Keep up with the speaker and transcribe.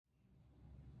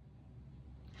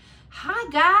Hi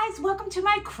guys, welcome to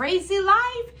my crazy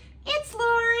life. It's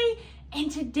Lori,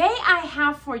 and today I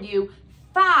have for you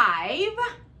 5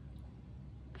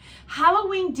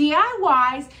 Halloween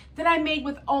DIYs that I made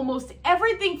with almost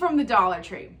everything from the Dollar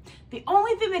Tree. The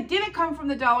only thing that didn't come from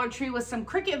the Dollar Tree was some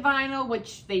Cricut vinyl,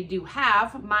 which they do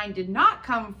have. Mine did not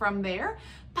come from there,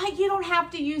 but you don't have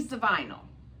to use the vinyl.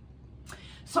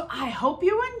 So I hope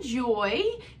you enjoy.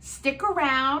 Stick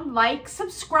around, like,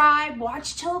 subscribe,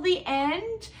 watch till the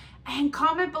end, and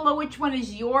comment below which one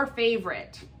is your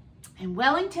favorite. And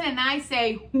Wellington and I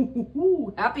say,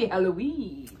 happy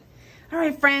Halloween. All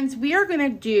right, friends, we are gonna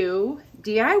do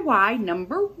DIY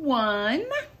number 1.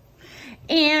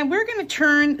 And we're gonna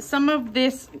turn some of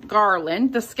this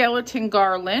garland, the skeleton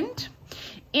garland,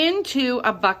 into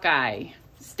a Buckeye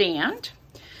stand.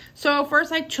 So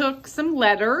first I took some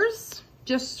letters,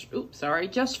 just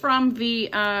from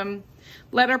the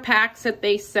letter packs that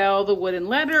they sell, the wooden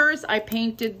letters. I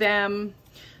painted them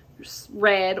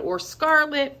red or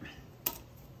scarlet.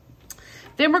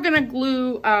 Then we're gonna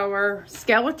glue our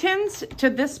skeletons to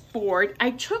this board.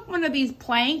 I took one of these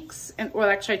planks, well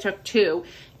actually I took 2,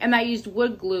 and I used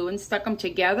wood glue and stuck them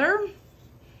together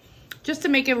just to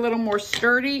make it a little more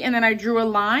sturdy. And then I drew a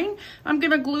line. I'm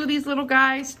gonna glue these little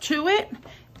guys to it.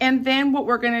 And then what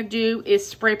we're gonna do is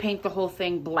spray paint the whole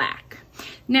thing black.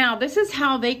 Now, this is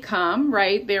how they come,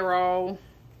 right? They're all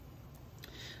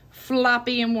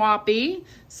floppy and woppy.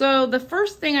 So the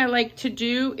first thing I like to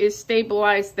do is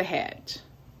stabilize the head.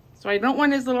 So I don't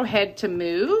want his little head to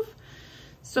move.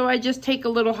 So I just take a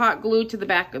little hot glue to the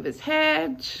back of his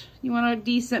head. You want a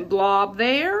decent blob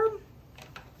there.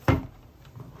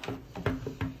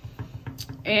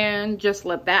 And just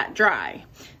let that dry.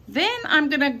 Then I'm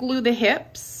gonna glue the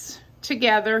hips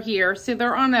together here. See,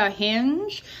 they're on a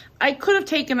hinge. I could have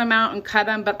taken them out and cut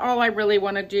them, but all I really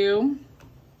wanna do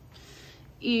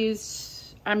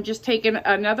is I'm just taking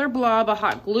another blob of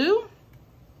hot glue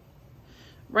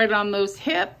right on those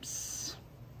hips.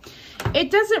 It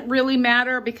doesn't really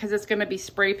matter because it's gonna be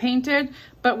spray painted,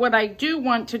 but what I do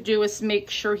want to do is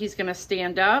make sure he's gonna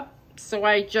stand up. So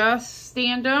I just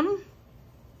stand him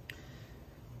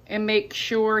and make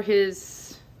sure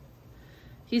he's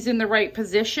in the right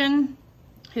position.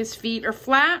 His feet are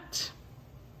flat.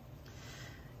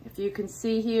 If you can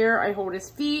see here, I hold his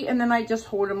feet and then I just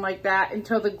hold him like that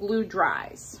until the glue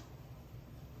dries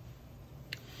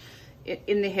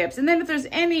in the hips. And then if there's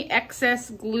any excess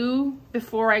glue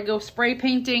before I go spray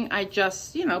painting, I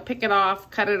just, you know, pick it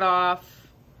off, cut it off,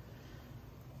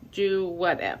 do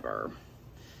whatever.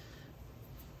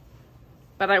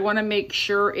 But I want to make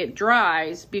sure it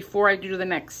dries before I do the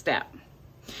next step.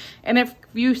 And if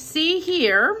you see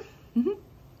here,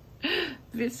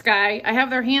 this guy, I have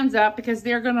their hands up because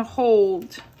they're gonna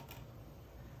hold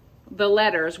the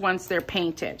letters once they're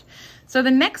painted. So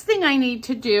the next thing I need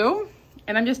to do,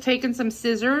 and I'm just taking some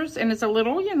scissors, and it's a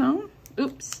little, you know,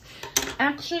 oops.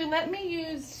 Actually, let me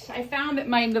use, I found that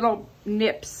my little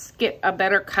nips get a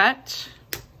better cut.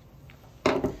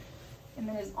 And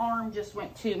then his arm just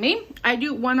went to me. I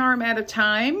do one arm at a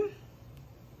time.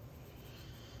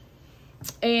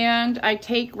 And I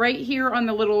take right here on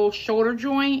the little shoulder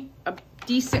joint a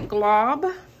decent glob.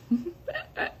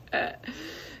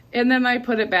 And then I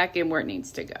put it back in where it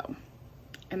needs to go.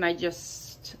 And I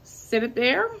just sit it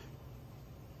there.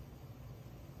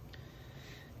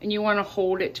 And you want to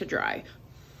hold it to dry.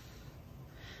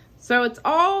 So it's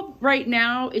all, right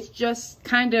now, it's just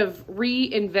kind of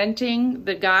reinventing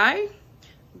the guy.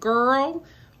 Girl,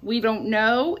 we don't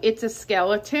know. It's a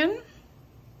skeleton.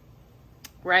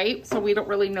 Right? So we don't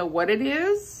really know what it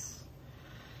is.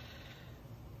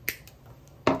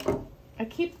 I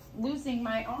keep losing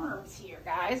my arms here,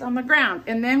 guys, on the ground.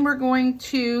 And then we're going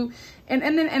to, and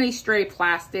then any stray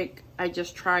plastic, I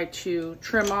just try to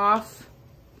trim off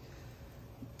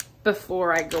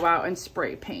before I go out and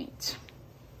spray paint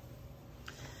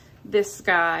this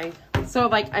guy. So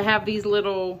like I have these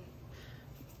little,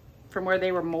 from where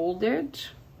they were molded.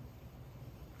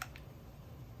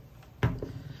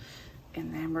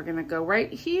 And then we're gonna go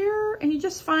right here, and you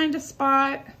just find a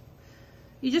spot.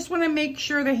 You just wanna make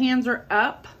sure the hands are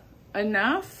up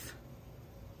enough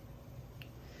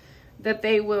that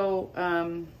they will,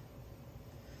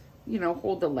 you know,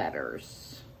 hold the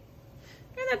letters.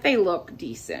 And that they look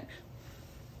decent.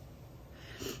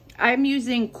 I'm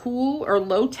using cool or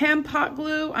low temp hot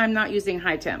glue. I'm not using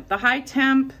high temp. The high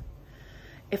temp,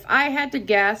 if I had to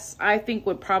guess, I think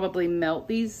would probably melt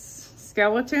these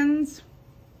skeletons.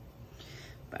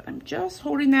 But I'm just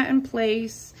holding that in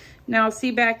place. Now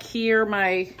see back here,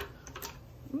 my,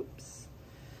 oops,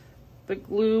 the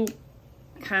glue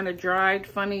kind of dried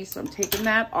funny, so I'm taking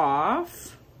that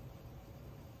off.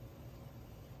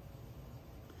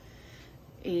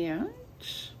 And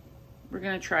we're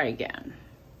gonna try again,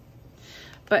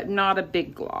 but not a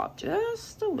big glob,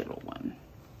 just a little one.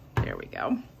 There we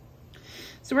go.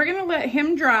 So we're gonna let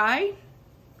him dry,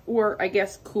 or I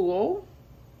guess cool.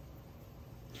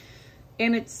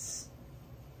 And it's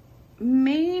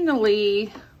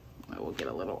mainly, we'll get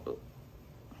a little,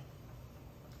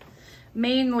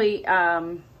 mainly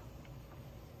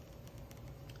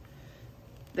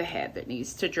the head that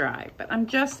needs to dry, but I'm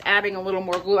just adding a little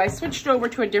more glue. I switched over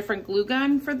to a different glue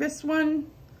gun for this one.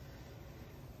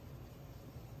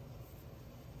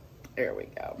 There we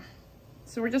go.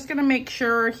 So we're just gonna make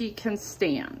sure he can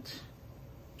stand,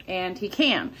 and he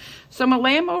can. So I'm gonna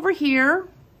lay him over here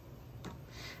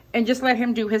and just let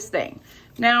him do his thing.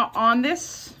 Now on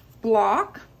this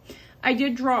block, I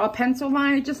did draw a pencil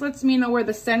line. It just lets me know where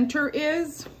the center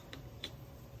is.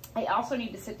 I also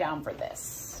need to sit down for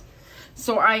this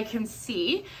so I can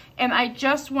see. And I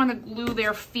just want to glue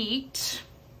their feet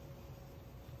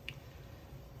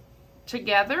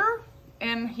together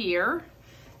and here.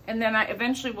 And then I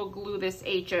eventually will glue this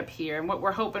H up here. And what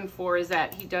we're hoping for is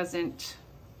that he doesn't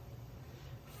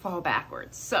fall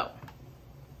backwards. So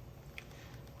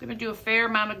I'm gonna do a fair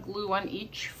amount of glue on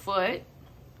each foot.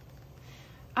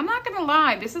 I'm not gonna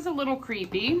lie, this is a little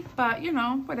creepy, but you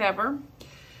know, whatever.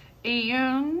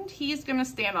 And he's gonna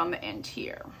stand on the end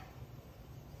here.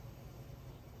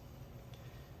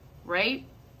 Right?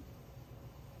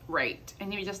 Right.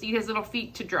 And you just need his little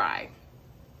feet to dry.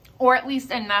 Or at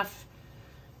least enough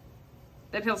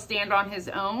that he'll stand on his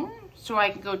own, so I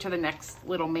can go to the next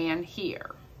little man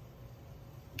here.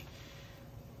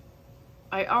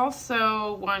 I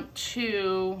also want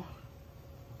to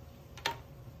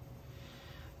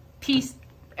piece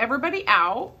everybody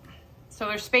out so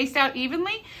they're spaced out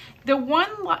evenly. The one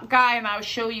guy, and I'll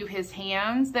show you his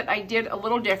hands, that I did a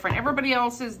little different. Everybody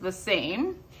else is the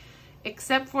same,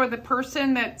 except for the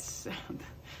person that's,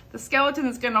 the skeleton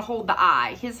that's gonna hold the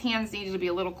eye. His hands need to be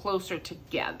a little closer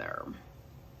together.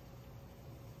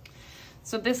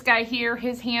 So this guy here,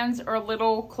 his hands are a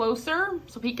little closer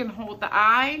so he can hold the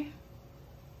eye.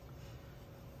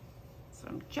 So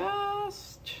I'm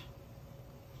just,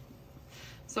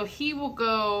 so he will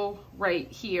go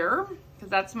right here because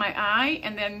that's my eye,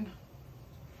 and then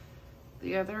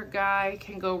the other guy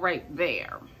can go right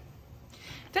there.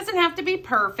 It doesn't have to be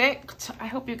perfect. I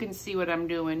hope you can see what I'm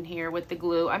doing here with the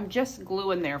glue. I'm just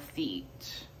gluing their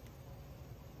feet.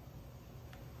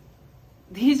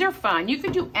 These are fun. You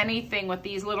could do anything with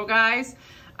these little guys.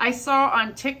 I saw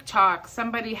on TikTok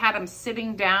somebody had them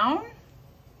sitting down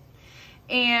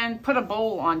and put a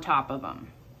bowl on top of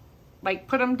them. Like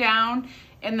put them down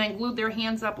and then glued their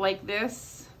hands up like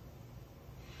this,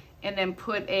 and then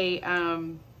put a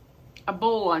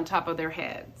bowl on top of their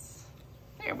heads.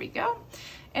 There we go.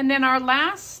 And then our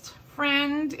last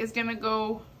friend is gonna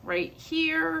go right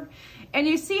here. And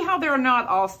you see how they're not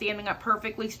all standing up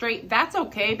perfectly straight? That's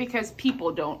okay, because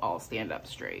people don't all stand up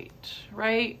straight,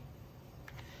 right?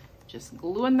 Just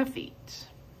gluing the feet.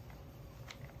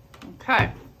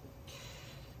 Okay.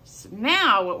 So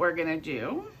now what we're gonna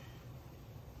do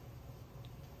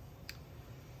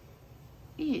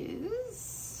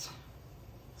is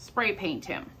spray paint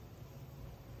him.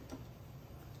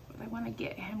 But I want to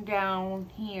get him down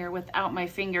here without my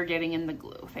finger getting in the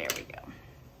glue. There we go.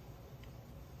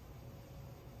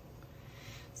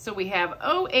 So we have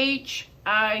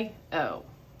O-H-I-O.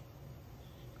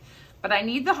 But I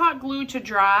need the hot glue to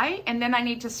dry, and then I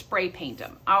need to spray paint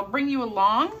them. I'll bring you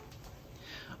along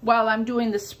while I'm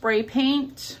doing the spray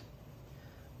paint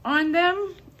on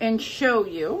them and show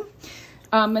you.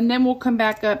 And then we'll come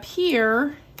back up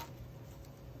here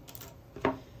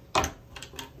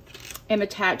and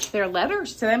attach their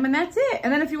letters to them, and that's it.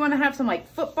 And then if you want to have some like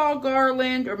football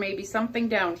garland or maybe something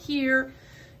down here,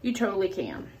 you totally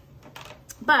can.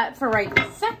 But for right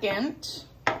this second,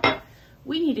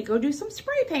 we need to go do some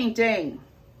spray painting.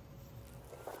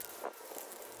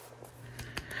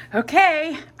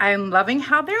 Okay, I'm loving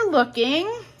how they're looking.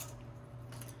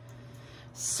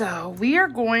 So we are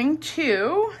going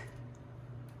to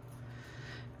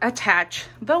attach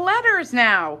the letters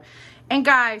now. And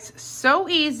guys, so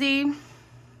easy.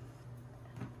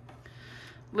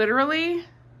 Literally,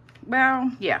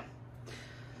 well, yeah.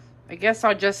 I guess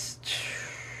I'll just,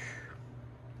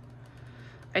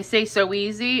 I say so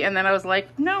easy, and then I was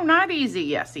like, no, not easy.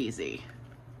 Yes, easy.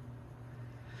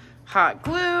 Hot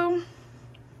glue.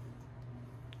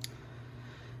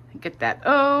 Get that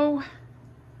O.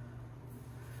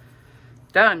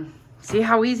 Done. See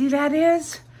how easy that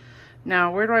is?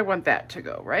 Now, where do I want that to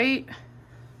go, right?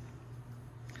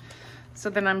 So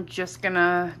then I'm just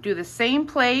gonna do the same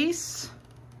place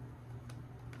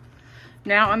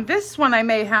Now on this one, I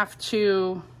may have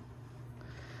to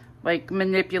like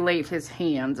manipulate his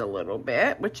hands a little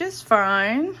bit, which is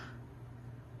fine.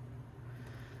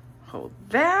 Hold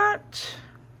that.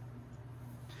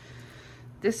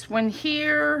 This one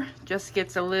here just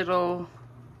gets a little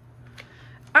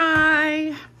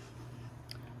eye.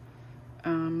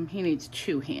 He needs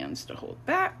 2 hands to hold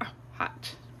that. Oh,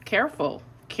 hot. Careful,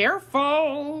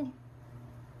 careful.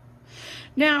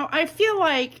 Now I feel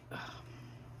like,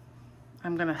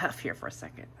 I'm gonna huff here for a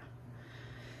second.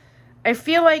 I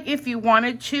feel like if you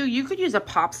wanted to, you could use a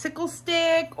popsicle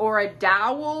stick or a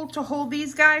dowel to hold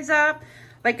these guys up,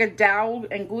 like a dowel,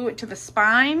 and glue it to the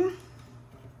spine.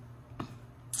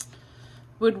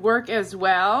 Would work as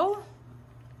well.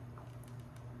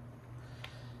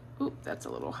 Oop, that's a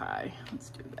little high.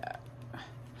 Let's do that.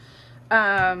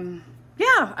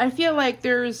 Yeah, I feel like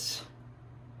there's,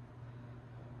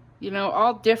 you know,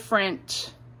 all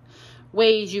different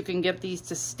ways you can get these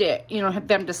to stick, you know,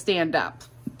 them to stand up.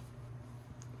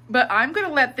 But I'm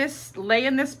gonna let this lay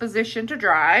in this position to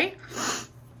dry.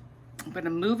 I'm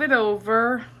gonna move it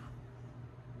over.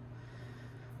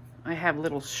 I have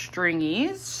little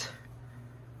stringies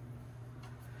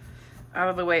out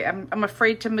of the way. I'm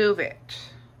afraid to move it.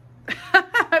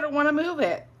 I don't want to move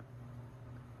it.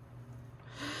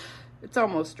 It's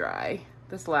almost dry,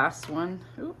 this last one.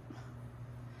 Oop.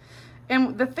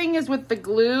 And the thing is with the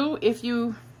glue, if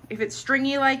it's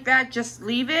stringy like that, just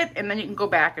leave it and then you can go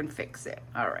back and fix it.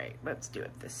 All right, let's do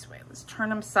it this way. Let's turn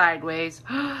them sideways.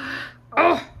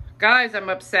 Oh, guys, I'm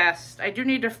obsessed. I do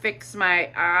need to fix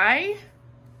my eye.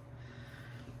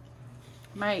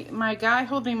 My guy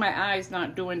holding my eye is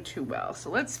not doing too well. So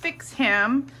let's fix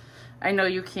him. I know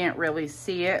you can't really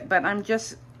see it, but I'm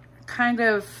just kind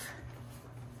of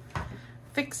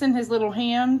fixing his little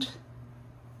hand.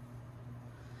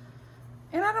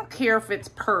 And I don't care if it's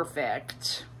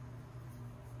perfect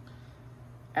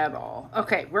at all.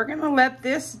 Okay, we're gonna let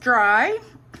this dry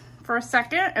for a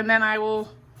second and then I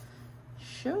will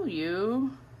show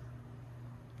you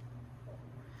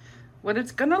what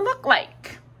it's gonna look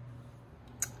like.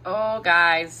 Oh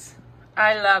guys,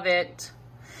 I love it.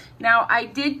 Now I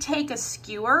did take a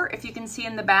skewer, if you can see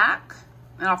in the back,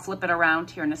 and I'll flip it around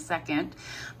here in a second,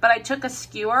 but I took a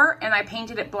skewer and I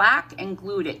painted it black and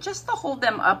glued it just to hold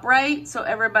them upright so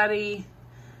everybody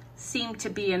seemed to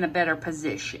be in a better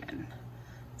position.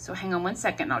 So hang on one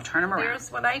second and I'll turn them around.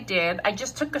 Here's what I did. I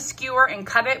just took a skewer and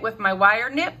cut it with my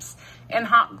wire nips and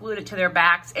hot glued it to their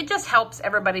backs. It just helps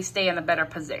everybody stay in a better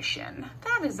position.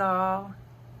 That is all.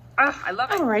 Oh, I love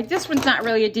it. All right, this one's not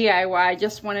really a DIY. I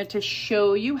just wanted to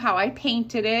show you how I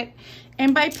painted it.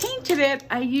 And by painted it,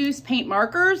 I used paint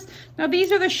markers. Now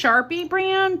these are the Sharpie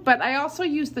brand, but I also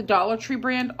use the Dollar Tree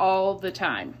brand all the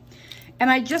time.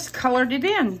 And I just colored it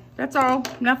in. That's all.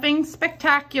 Nothing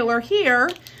spectacular here,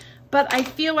 but I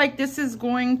feel like this is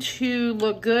going to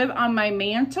look good on my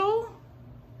mantle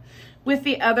with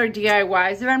the other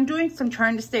DIYs that I'm doing. So I'm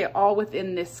trying to stay all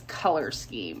within this color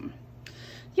scheme.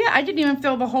 Yeah, I didn't even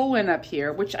fill the hole in up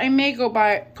here, which I may go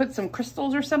put some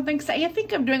crystals or something, because I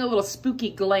think I'm doing a little spooky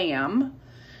glam.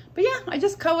 But yeah, I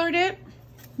just colored it.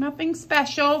 Nothing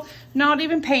special, not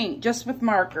even paint, just with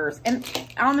markers. And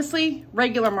honestly,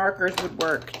 regular markers would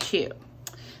work too.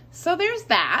 So there's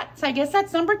that. So I guess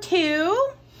that's number 2.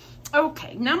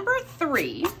 Okay, number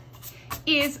 3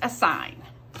 is a sign.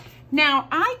 Now,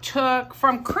 I took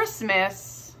from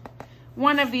Christmas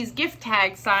one of these gift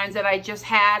tag signs that I just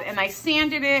had, and I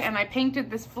sanded it and I painted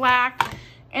this black,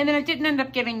 and then it didn't end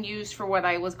up getting used for what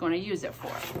I was going to use it for.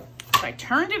 So I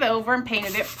turned it over and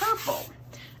painted it purple,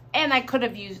 and I could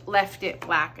have left it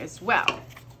black as well.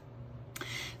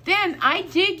 Then I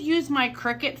did use my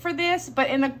Cricut for this, but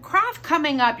in the craft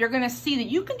coming up, you're going to see that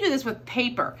you can do this with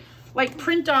paper, like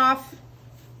print off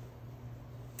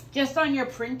just on your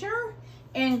printer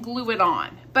and glue it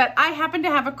on. But I happen to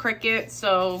have a Cricut,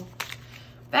 so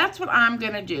that's what I'm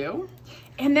gonna do.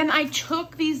 And then I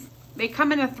took these, they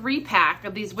come in a 3-pack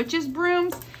of these witches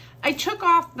brooms. I took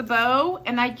off the bow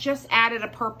and I just added a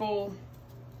purple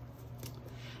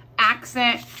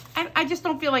accent. I just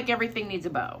don't feel like everything needs a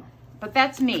bow, but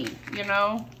that's me, you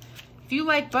know. If you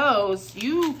like bows,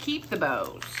 you keep the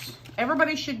bows.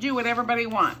 Everybody should do what everybody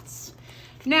wants.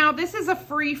 Now, this is a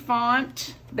free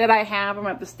font that I have. I'm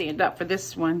gonna have to stand up for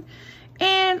this one.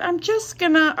 And I'm just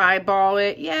gonna eyeball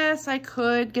it. Yes, I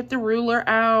could get the ruler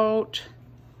out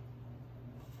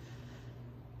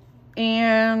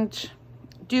and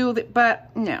do that, but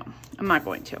no, I'm not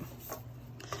going to.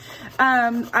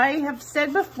 I have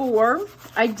said before,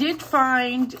 I did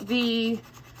find the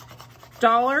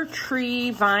Dollar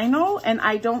Tree vinyl, and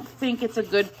I don't think it's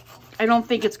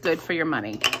good for your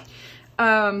money.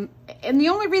 And the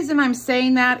only reason I'm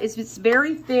saying that is it's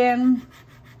very thin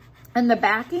and the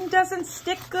backing doesn't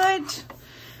stick good.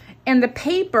 And the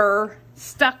paper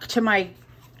stuck to my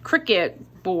Cricut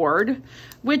board,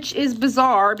 which is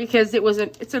bizarre because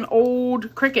it's an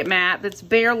old Cricut mat that's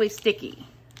barely sticky.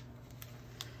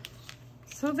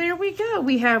 So there we go.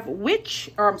 We have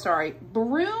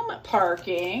broom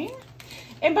parking.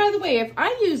 And by the way, if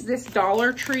I use this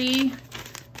Dollar Tree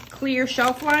clear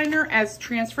shelf liner as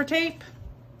transfer tape,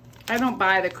 I don't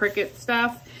buy the Cricut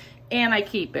stuff and I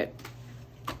keep it.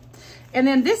 And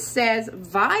then this says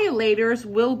violators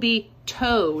will be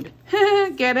towed.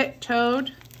 Get it?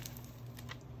 Towed.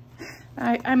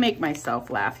 I make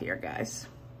myself laugh here, guys.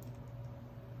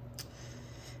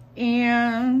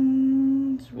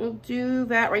 And we'll do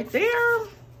that right there.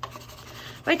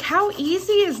 Like, how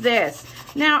easy is this?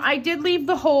 Now, I did leave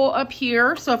the hole up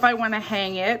here, so if I want to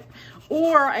hang it,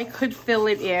 or I could fill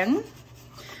it in.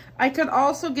 I could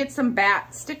also get some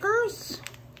bat stickers.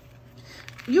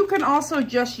 You can also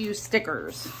just use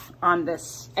stickers on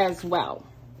this as well.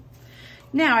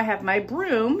 Now I have my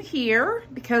broom here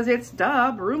because it's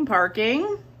broom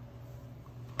parking.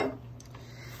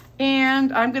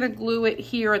 And I'm gonna glue it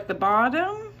here at the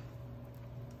bottom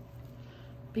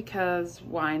because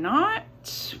why not?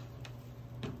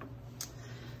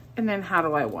 And then how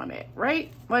do I want it?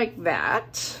 Right like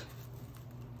that.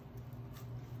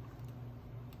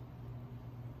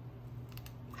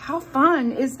 How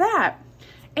fun is that?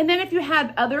 And then if you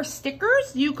had other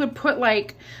stickers, you could put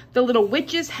like the little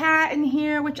witch's hat in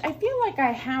here, which I feel like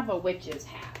I have a witch's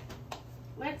hat.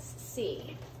 Let's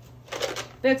see.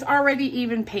 That's already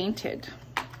even painted.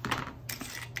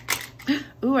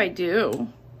 Ooh, I do.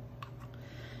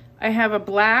 I have a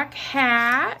black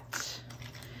hat.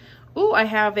 Ooh, I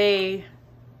have a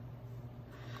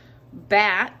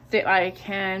bat that I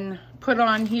can put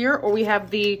on here, or we have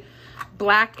the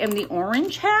black and the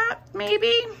orange hat,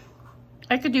 maybe.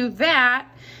 I could do that.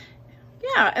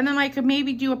 Yeah, and then I could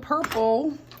maybe do a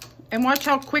purple, and watch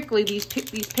how quickly these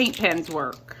paint pens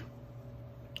work.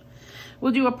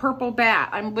 We'll do a purple bat.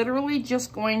 I'm literally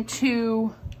just going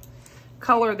to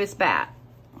color this bat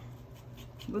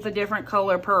with a different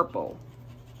color purple.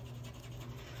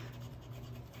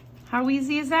 How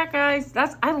easy is that, guys?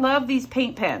 I love these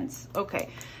paint pens. Okay,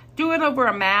 do it over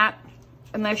a mat,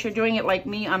 unless you're doing it like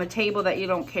me on a table that you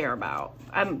don't care about.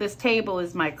 This table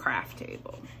is my craft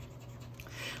table.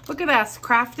 Look at us,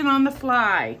 crafting on the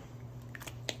fly.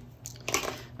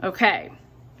 Okay,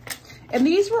 and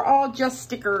these were all just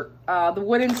the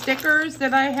wooden stickers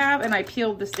that I have, and I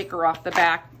peeled the sticker off the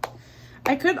back.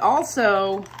 I could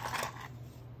also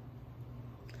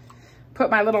put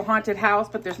my little haunted house,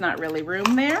 but there's not really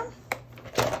room there.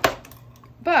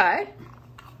 But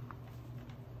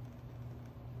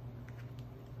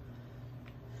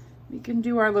we can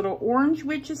do our little orange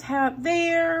witch's hat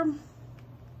there.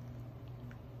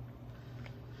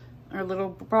 Our little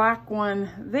black one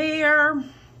there.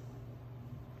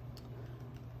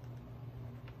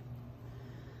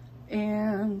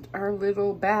 And our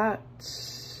little bat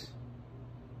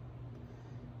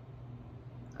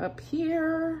up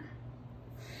here.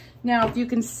 Now, if you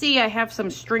can see, I have some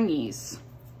stringies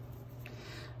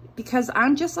because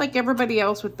I'm just like everybody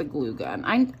else with the glue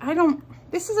gun.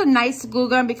 This is a nice glue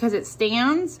gun because it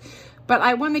stands, but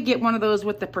I want to get one of those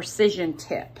with the precision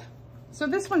tip. So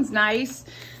this one's nice.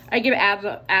 I get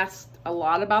asked a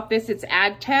lot about this. It's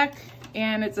AdTech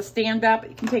and it's a stand-up.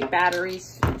 You can take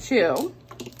batteries too.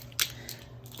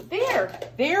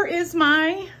 There is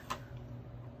my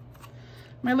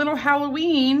little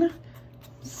Halloween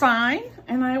sign,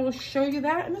 and I will show you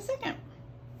that in a second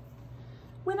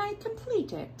when I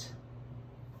complete it.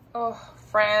 Oh,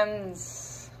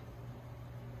 friends,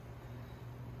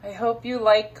 I hope you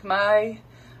like my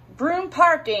broom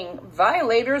parking.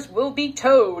 Violators will be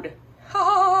towed.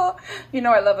 You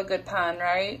know I love a good pun,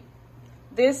 right?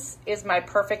 This is my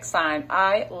perfect sign.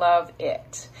 I love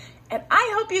it. And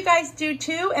I hope you guys do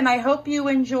too, and I hope you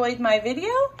enjoyed my video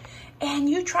and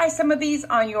you try some of these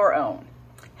on your own.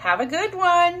 Have a good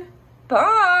one.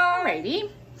 Bye. Alrighty.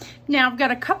 Now I've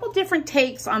got a couple different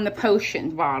takes on the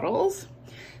potion bottles.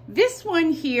 This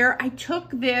one here, I took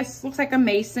this, looks like a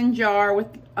mason jar with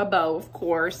a bow, of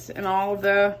course, and all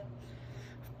the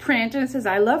print, and it says,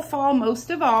 I love fall most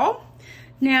of all.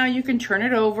 Now you can turn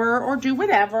it over or do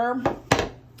whatever,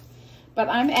 but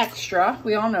I'm extra.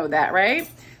 We all know that, right?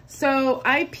 So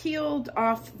I peeled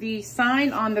off the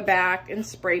sign on the back and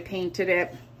spray painted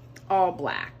it all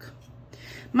black.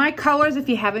 My colors, if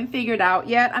you haven't figured out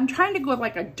yet, I'm trying to go with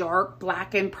like a dark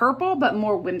black and purple, but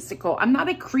more whimsical. I'm not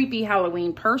a creepy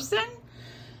Halloween person,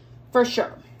 for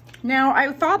sure. Now,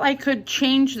 I thought I could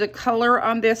change the color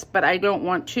on this, but I don't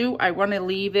want to. I want to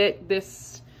leave it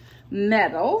this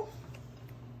metal.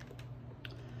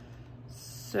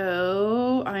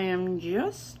 So I am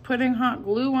just putting hot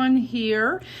glue on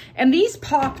here. And these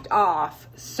popped off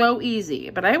so easy.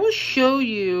 But I will show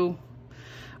you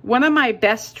one of my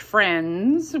best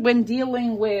friends when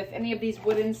dealing with any of these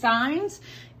wooden signs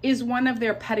is one of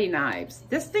their putty knives.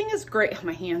 This thing is great. Oh,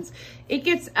 my hands. It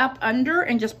gets up under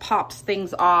and just pops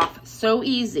things off so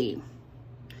easy.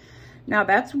 Now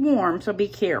that's warm, so be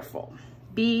careful.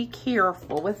 Be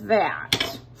careful with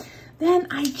that. Then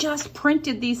I just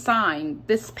printed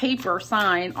this paper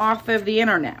sign off of the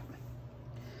internet.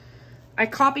 I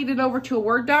copied it over to a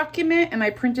Word document and I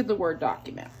printed the Word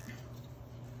document.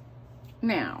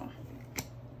 Now,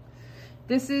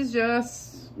 this is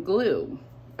just glue.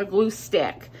 A glue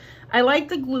stick. I like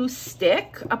the glue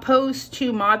stick opposed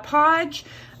to Mod Podge,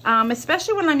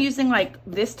 especially when I'm using like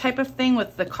this type of thing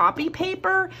with the copy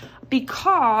paper,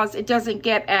 because it doesn't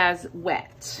get as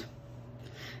wet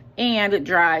and it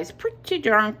dries pretty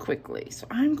darn quickly. So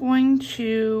I'm going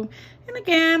to, and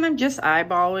again, I'm just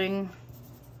eyeballing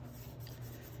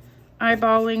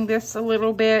this a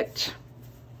little bit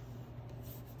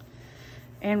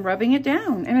and rubbing it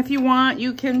down. And if you want,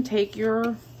 you can take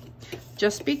your,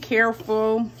 just be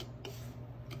careful.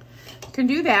 You can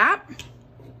do that.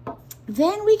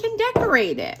 Then we can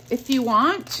decorate it. If you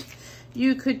want,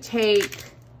 you could take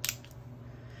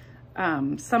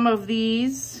some of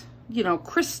these, you know,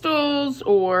 crystals,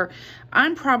 or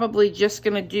I'm probably just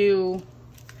gonna do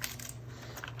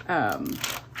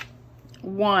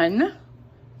one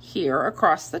here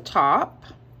across the top.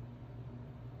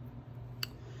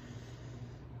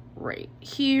 Right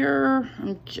here,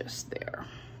 I'm just there.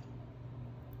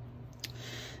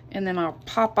 And then I'll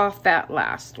pop off that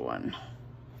last one.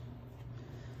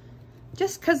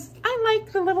 Just because I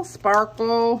like the little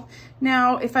sparkle.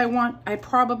 Now, if I want, I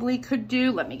probably could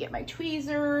do, let me get my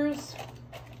tweezers.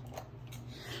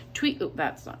 Oh,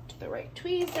 that's not the right.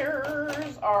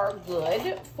 Tweezers are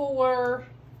good for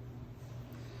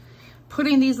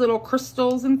putting these little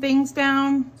crystals and things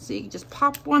down. So you can just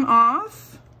pop one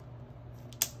off.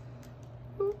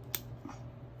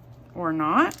 Or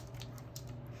not.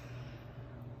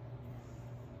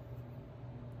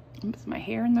 Oops, my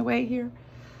hair in the way here.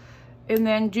 And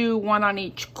then do one on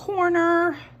each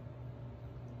corner.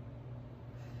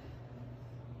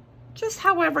 Just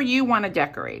however you want to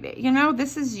decorate it. You know,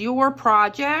 this is your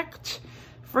project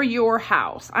for your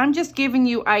house. I'm just giving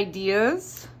you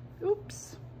ideas,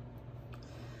 oops,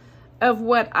 of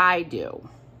what I do.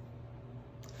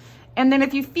 And then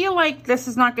if you feel like this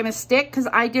is not going to stick, because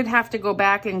I did have to go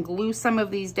back and glue some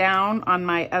of these down on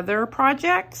my other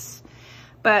projects,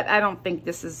 but I don't think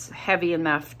this is heavy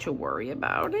enough to worry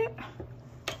about it.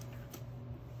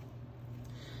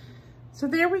 So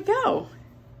there we go.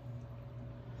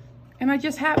 And I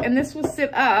just have, and this will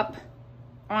sit up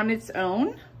on its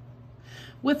own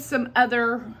with some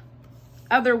other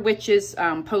witches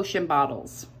potion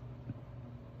bottles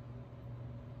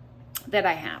that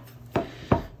I have.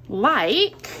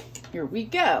 Like, here we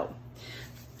go.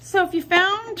 So if you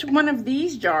found one of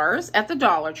these jars at the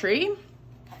Dollar Tree,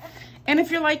 and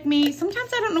if you're like me,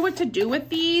 sometimes I don't know what to do with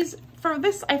these. For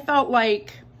this, I felt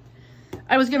like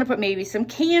I was gonna put maybe some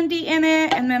candy in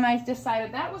it, and then I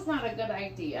decided that was not a good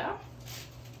idea.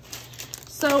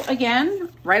 So again,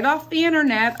 right off the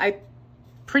internet, I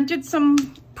printed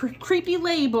some creepy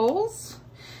labels.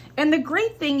 And the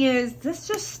great thing is this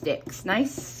just sticks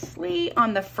nicely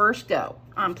on the first go.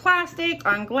 On plastic,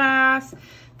 on glass.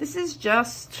 This is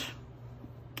just,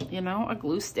 you know, a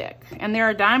glue stick. And they're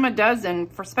a dime a dozen,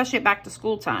 for especially at back to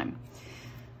school time.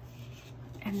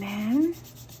 And then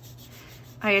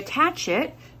I attach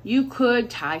it. You could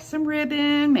tie some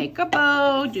ribbon, make a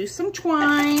bow, do some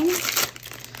twine.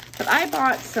 But I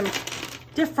bought some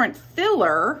different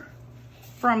filler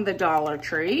from the Dollar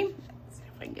Tree. Let's see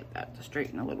if I can get that to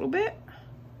straighten a little bit.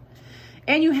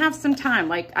 And you have some time.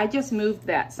 Like, I just moved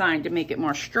that sign to make it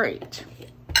more straight.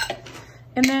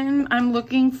 And then I'm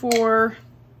looking for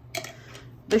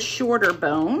the shorter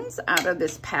bones out of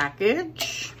this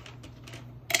package.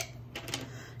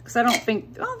 Because I don't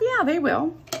think, oh yeah, they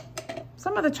will.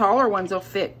 Some of the taller ones will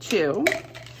fit too.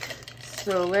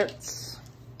 So let's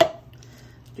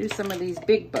do some of these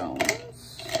big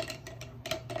bones.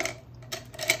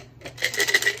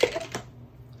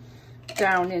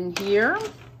 Down in here.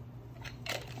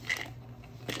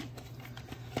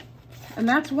 And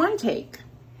that's one take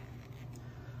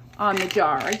on the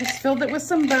jar. I just filled it with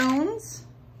some bones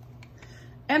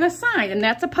and a sign, and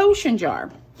that's a potion jar.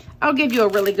 I'll give you a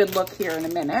really good look here in a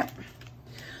minute.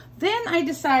 then I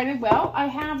decided, well, I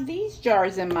have these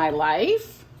jars in my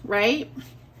life, right?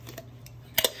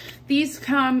 These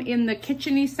come in the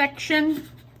kitchen-y section.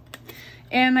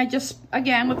 And I just,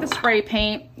 again, with the spray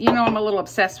paint, you know I'm a little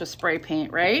obsessed with spray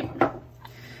paint, right?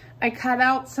 I cut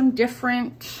out some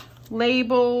different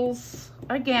labels.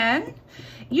 Again,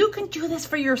 you can do this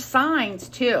for your signs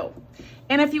too.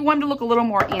 And if you want to look a little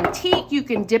more antique, you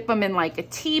can dip them in like a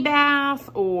tea bath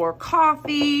or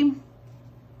coffee.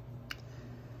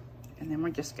 And then we're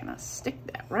just gonna stick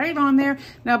that right on there.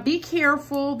 Now be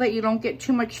careful that you don't get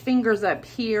too much fingers up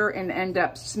here and end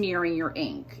up smearing your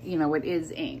ink. You know, it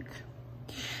is ink.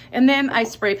 And then I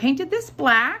spray painted this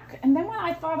black. And then what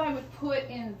I thought I would put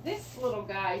in this little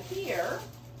guy here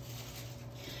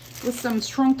with some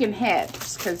shrunken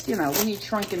heads. Because, you know, we need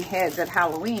shrunken heads at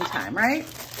Halloween time, right?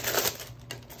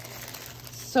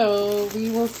 So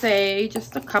we will say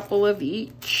just a couple of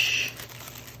each.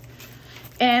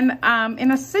 And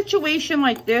in a situation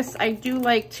like this, I do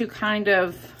like to kind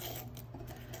of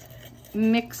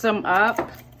mix them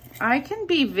up. I can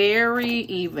be very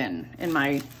even in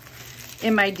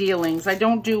my dealings. I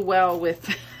don't do well with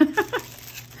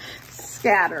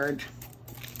scattered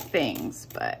things,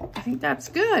 but I think that's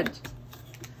good.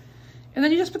 And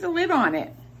then you just put the lid on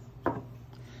it.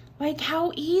 Like,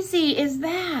 how easy is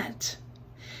that?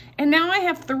 And now I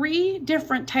have 3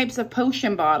 different types of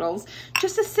potion bottles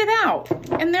just to sit out.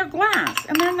 And they're glass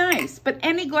and they're nice, but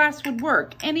any glass would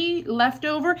work. Any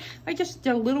leftover, I just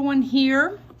did a little one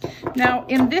here. Now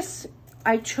in this,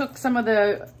 I took some of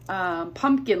the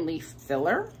pumpkin leaf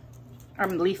filler,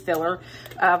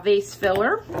 vase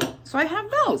filler. So I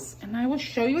have those and I will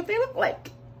show you what they look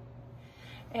like.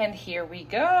 And here we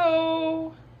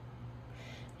go.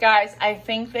 Guys, I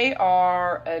think they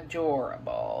are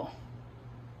adorable.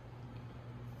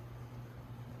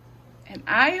 And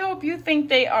I hope you think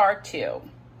they are too.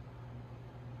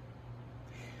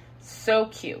 So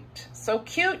cute. So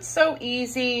cute, so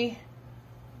easy.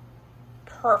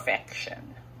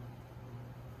 Perfection.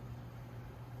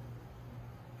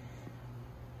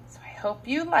 So I hope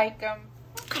you like them.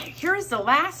 Okay, here's the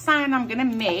last sign I'm gonna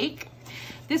make.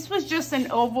 This was just an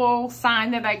oval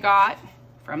sign that I got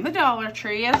from the Dollar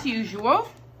Tree as usual.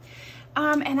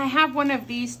 And I have one of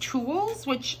these tools,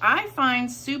 which I find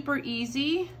super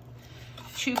easy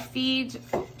to feed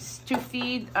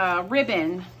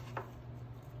ribbon.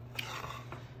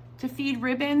 To feed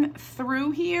ribbon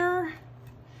through here.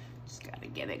 Just gotta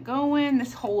get it going.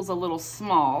 This hole's a little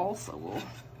small, so we'll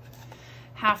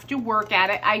have to work at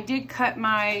it. I did cut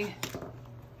my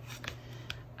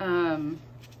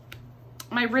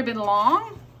my ribbon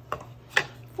long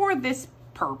for this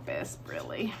purpose,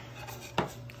 really.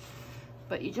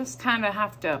 But you just kind of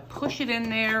have to push it in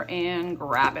there and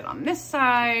grab it on this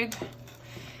side.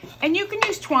 And you can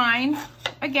use twine.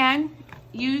 Again,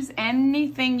 use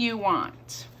anything you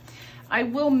want. I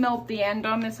will melt the end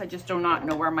on this. I just do not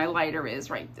know where my lighter is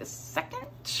right this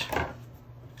second.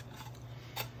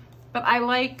 But I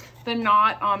like the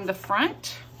knot on the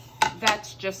front.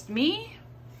 That's just me.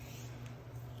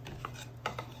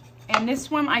 And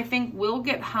this one I think will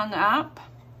get hung up.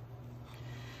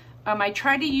 I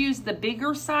try to use the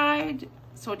bigger side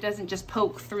so it doesn't just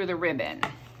poke through the ribbon,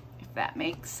 if that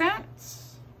makes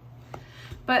sense.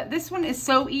 But this one is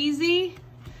so easy.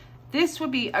 This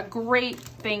would be a great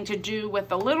thing to do with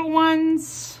the little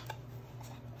ones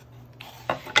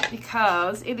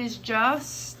because it is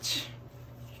just,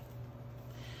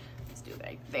 let's do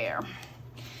that there.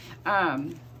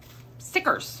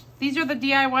 Stickers. These are the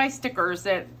DIY stickers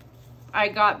that I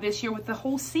got this year with the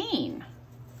whole scene.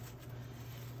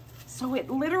 So it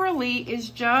literally is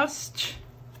just,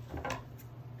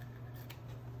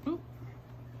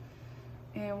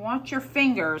 and watch your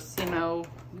fingers, you know,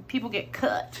 people get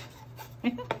cut.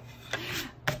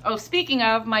 Oh, speaking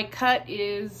of, my cut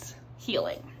is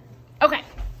healing. Okay,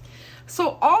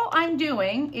 so all I'm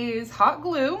doing is hot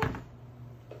glue,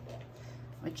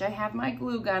 which I have my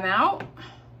glue gun out,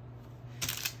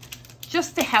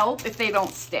 just to help if they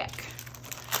don't stick.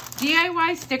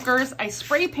 DIY stickers, I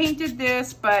spray painted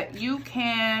this, but you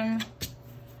can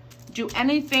do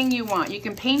anything you want. You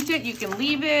can paint it, you can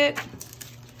leave it.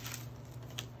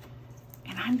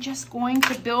 And I'm just going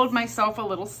to build myself a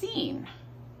little scene.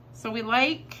 So we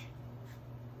like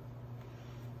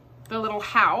the little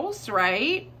house,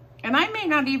 right? And I may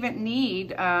not even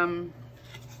need, I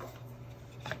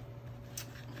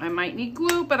might need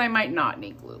glue, but I might not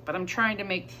need glue. But I'm trying to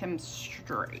make him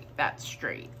straight, that's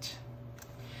straight.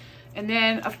 And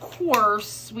then, of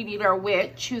course, we need our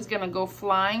witch who's gonna go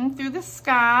flying through the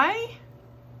sky.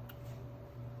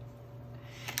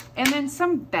 And then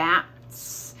some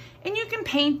bats. And you can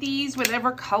paint these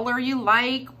whatever color you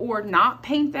like or not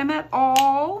paint them at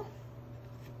all.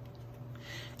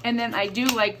 And then I do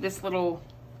like this little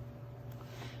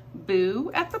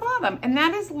boo at the bottom, and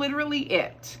that is literally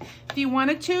it. If you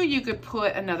wanted to, you could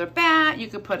put another bat, you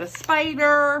could put a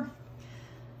spider.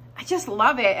 I just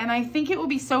love it, and I think it will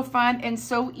be so fun and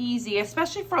so easy,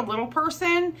 especially for a little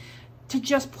person, to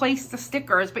just place the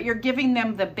stickers, but you're giving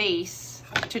them the base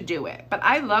to do it. But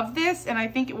I love this, and I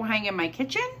think it will hang in my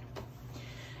kitchen,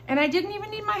 and I didn't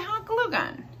even need my hot glue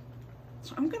gun.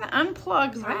 So I'm gonna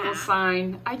unplug that little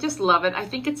sign. I just love it. I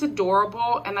think it's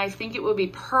adorable, and I think it would be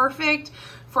perfect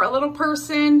for a little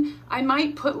person. I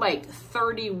might put like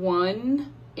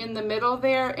 31 in the middle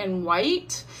there in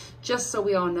white, just so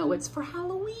we all know it's for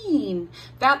Halloween.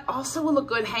 That also will look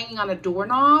good hanging on a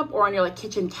doorknob or on your like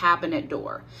kitchen cabinet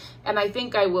door. And I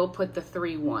think I will put the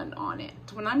 3-1 on it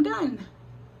when I'm done.